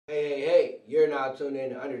Hey, you're now tuned in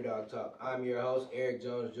to Underdog Talk. I'm your host, Eric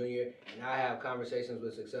Jones Jr., and I have conversations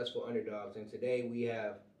with successful underdogs. And today we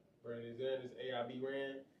have Brandon Zander, AIB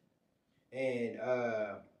ran. And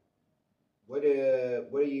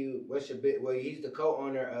what's your bit? Well, he's the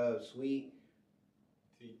co-owner of Tea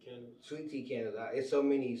Candles. Sweet Tea Candles.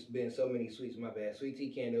 It's been so many sweets. My bad. Sweet Tea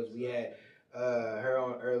Candles. We had her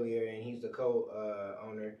on earlier, and he's the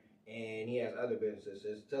co-owner, and he has other businesses.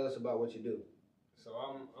 Just tell us about what you do. So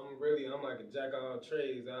I'm like a jack of all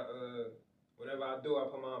trades. Whatever I do,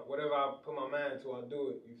 whatever I put my mind to, I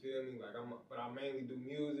do it. You feel me? But I mainly do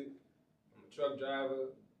music. I'm a truck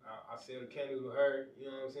driver. I sell the candles with her. You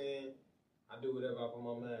know what I'm saying? I do whatever I put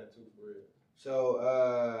my mind to, for real. So,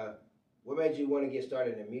 what made you want to get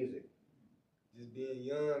started in music? Just being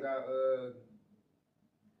young, I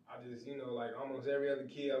just, like almost every other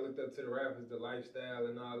kid, I looked up to the rappers, the lifestyle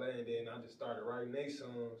and all that, and then I just started writing their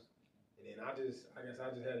songs. And then I guess I just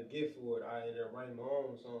had a gift for it. I ended up writing my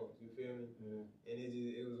own songs, you feel me? Mm-hmm. And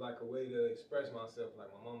it was like a way to express myself.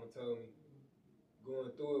 Like my mama told me,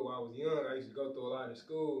 going through it while I was young, I used to go through a lot in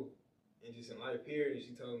school and just in life period, and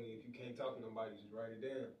she told me if you can't talk to nobody, just write it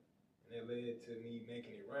down. And that led to me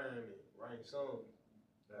making it rhyme and writing songs.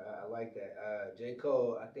 I like that. J.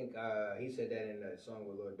 Cole, I think he said that in the song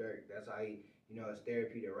with Lil Durk. That's how he, it's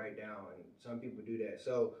therapy to write down, and some people do that.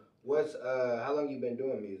 So, how long you been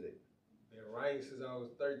doing music? Been writing since I was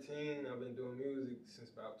 13. I've been doing music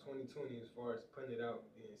since about 2020 as far as putting it out,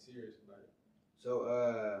 being serious about it.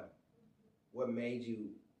 So, what made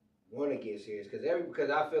you want to get serious? Because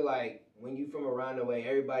I feel like when you from around the way,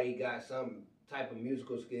 everybody got some type of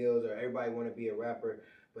musical skills, or everybody want to be a rapper,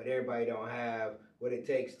 but everybody don't have what it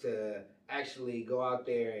takes to actually go out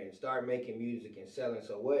there and start making music and selling.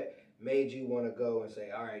 So what made you want to go and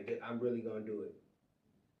say, all right, I'm really going to do it?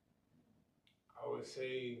 I would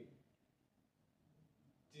say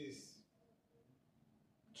just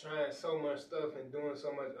trying so much stuff and doing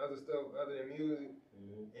so much other stuff other than music,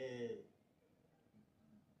 and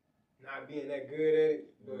not being that good at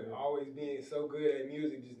it, but always being so good at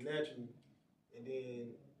music just naturally, and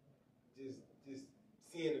then just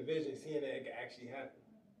seeing the vision, seeing that it could actually happen.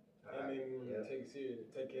 That made me want to take it serious,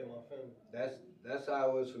 take care of my family. That's how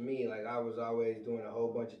it was for me. Like I was always doing a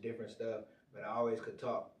whole bunch of different stuff, but I always could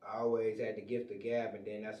talk. I always had the gift of gab, and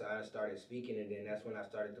then that's how I started speaking, and then that's when I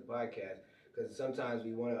started the podcast. Because sometimes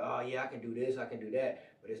we want to, oh yeah, I can do this, I can do that,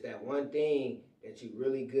 but it's that one thing that you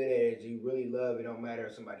really good at, that you really love. It don't matter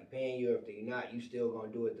if somebody paying you or if they're not, you still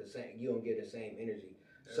gonna do it the same. You gonna get the same energy.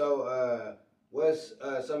 Yeah. So, what's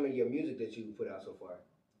some of your music that you put out so far?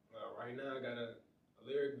 Right now, I got a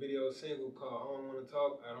lyric video single called "I Don't Want to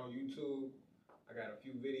Talk" out on YouTube. I got a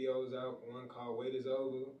few videos out. One called "Wait Is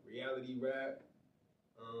Over," reality rap.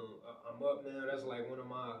 I'm up now. That's like one of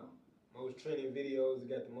my most trending videos. It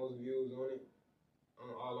got the most views on it.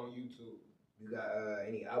 All on YouTube. You got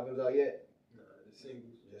any albums out yet? Nah, just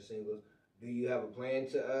singles. Just singles. Do you have a plan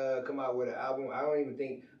to come out with an album? I don't even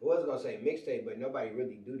think I was gonna say mixtape, but nobody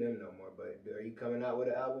really do them no more. But are you coming out with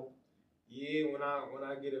an album? Yeah, when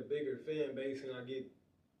I get a bigger fan base and I get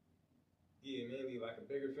mainly like a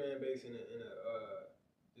bigger fan base and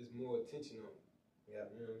just more attention on it. Yeah,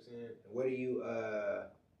 you know what I'm saying.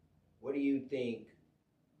 What do you think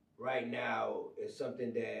right now is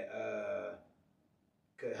something that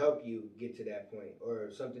could help you get to that point,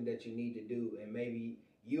 or something that you need to do, and maybe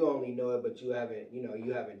you only know it, but you haven't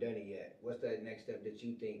done it yet? What's that next step that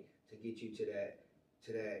you think to get you to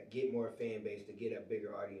that get more fan base, to get a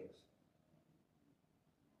bigger audience?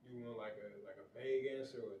 You want like a vague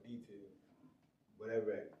answer or a detail?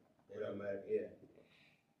 Whatever. It don't matter. Yeah.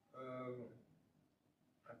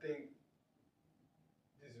 I think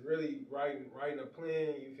just really writing a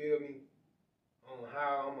plan. You feel me? On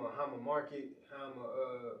how I'm gonna market,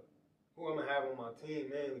 who I'm gonna have on my team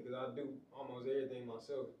mainly, because I do almost everything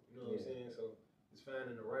myself. You know what I'm saying? So just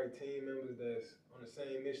finding the right team members that's on the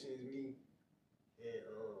same mission as me, and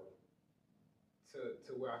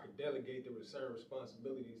to where I could delegate the certain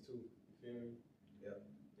responsibilities to. You feel me? Yeah.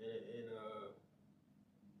 And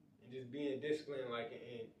just being disciplined,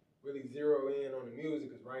 and really zero in on the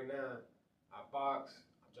music. Cause right now I box,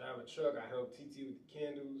 I drive a truck, I help TT with the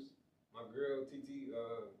candles. My girl TT,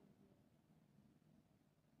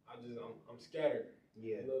 I'm scattered a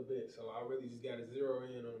little bit, so I really just gotta zero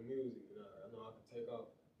in on the music. I know I can take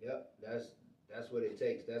off. Yep, that's what it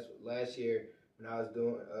takes. That's what last year when I was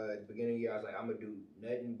doing at the beginning of the year, I was like, I'm gonna do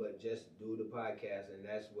nothing but just do the podcast, and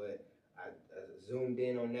that's what I zoomed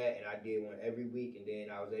in on that, and I did one every week, and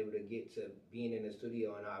then I was able to get to being in the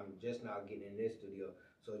studio, and I'm just now getting in this studio.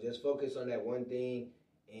 So just focus on that one thing.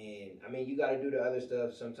 And I mean, you got to do the other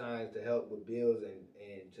stuff sometimes to help with bills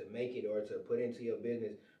and to make it or to put into your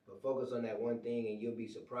business, but focus on that one thing and you'll be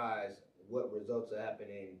surprised what results will happen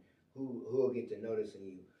and who will get to noticing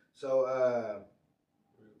you. So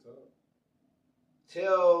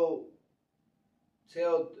tell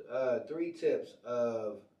 3 tips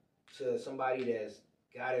to somebody that's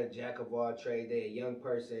got a jack of all trades. They a young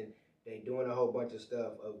person, they doing a whole bunch of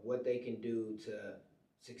stuff of what they can do to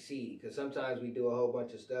succeed. Because sometimes we do a whole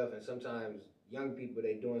bunch of stuff, and sometimes young people,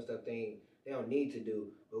 they doing stuff they don't need to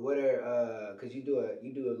do. But what are because you do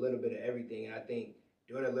a little bit of everything, and I think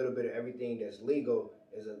doing a little bit of everything that's legal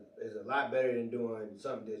is a lot better than doing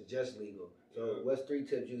something that's just legal. So what's 3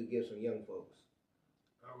 tips you could give some young folks?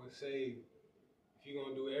 I would say, if you're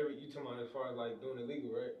gonna do you talking about as far as like doing it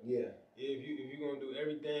legal, right? Yeah. If you're gonna do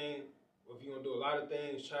everything, or if you're gonna do a lot of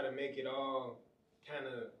things, try to make it all kind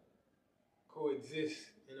of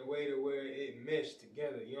coexist in a way to where it meshed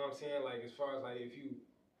together. You know what I'm saying? Like as far as like if you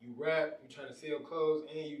rap, you're trying to sell clothes,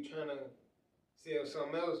 and you trying to sell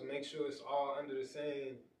something else, make sure it's all under the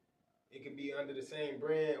same. It could be under the same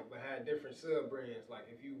brand, but have different sub brands. Like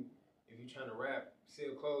if you trying to rap,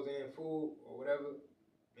 sell clothes and food or whatever.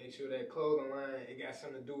 Make sure that clothing line, it got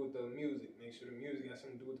something to do with the music. Make sure the music got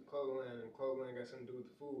something to do with the clothing line, and the clothing line got something to do with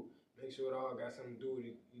the food. Make sure it all got something to do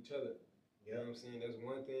with each other. You know what I'm saying? That's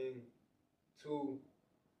one thing. 2,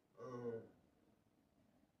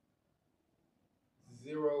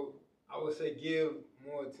 0, I would say give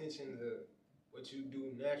more attention to what you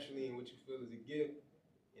do naturally and what you feel is a gift.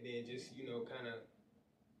 And then just, kind of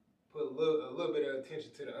put a little bit of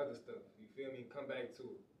attention to the other stuff. You feel me? Come back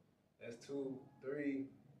to it. That's 2, 3.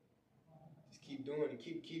 Just keep doing it.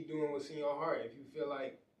 Keep doing what's in your heart. If you feel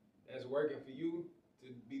like that's working for you to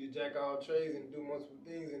be the jack of all trades and do multiple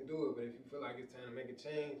things, and do it. But if you feel like it's time to make a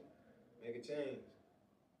change, make a change.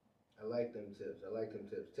 I like them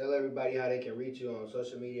tips. Tell everybody how they can reach you on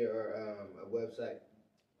social media or a website.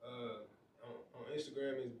 On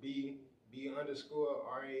Instagram is B_RAN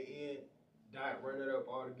dot run it up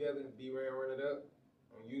all together. B-Ran run it up.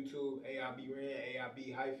 On YouTube, AIBRAN,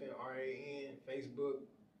 AIB-RAN. Facebook,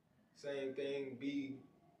 same thing, B-RAN,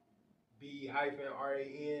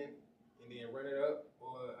 and then run it up.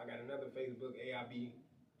 Or I got another Facebook, AIB-RAN,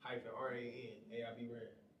 AIBRAN.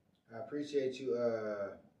 I appreciate you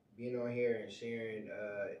being on here and sharing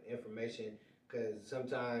information, because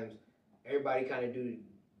sometimes everybody kind of do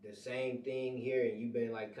the same thing here, and you've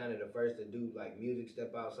been like kind of the first to do like music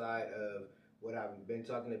step outside of what I've been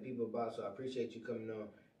talking to people about. So I appreciate you coming on.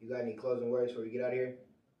 You got any closing words before we get out of here?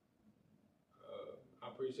 I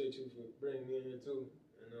appreciate you for bringing me in here too,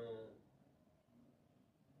 and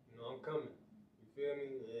I'm coming. You feel me?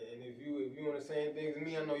 And if you want the same things as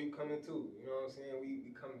me, I know you coming too. You know what I'm saying?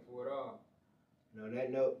 We coming for it all. And on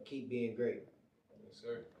that note, keep being great. Yes,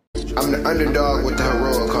 sir. I'm the underdog with the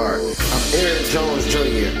heroic heart. I'm Eric Jones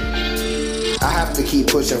Jr. I have to keep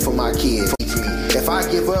pushing for my kids. If I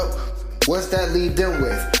give up, what's that leave them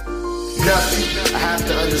with? Nothing. I have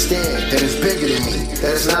to understand that it's bigger than me.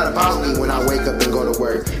 That it's not about me when I wake up and go to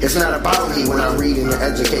work. It's not about me when I'm reading and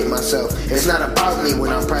educate myself. It's not about me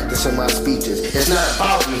when I'm practicing my speeches. It's not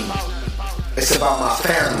about me. It's about my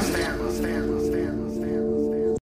family.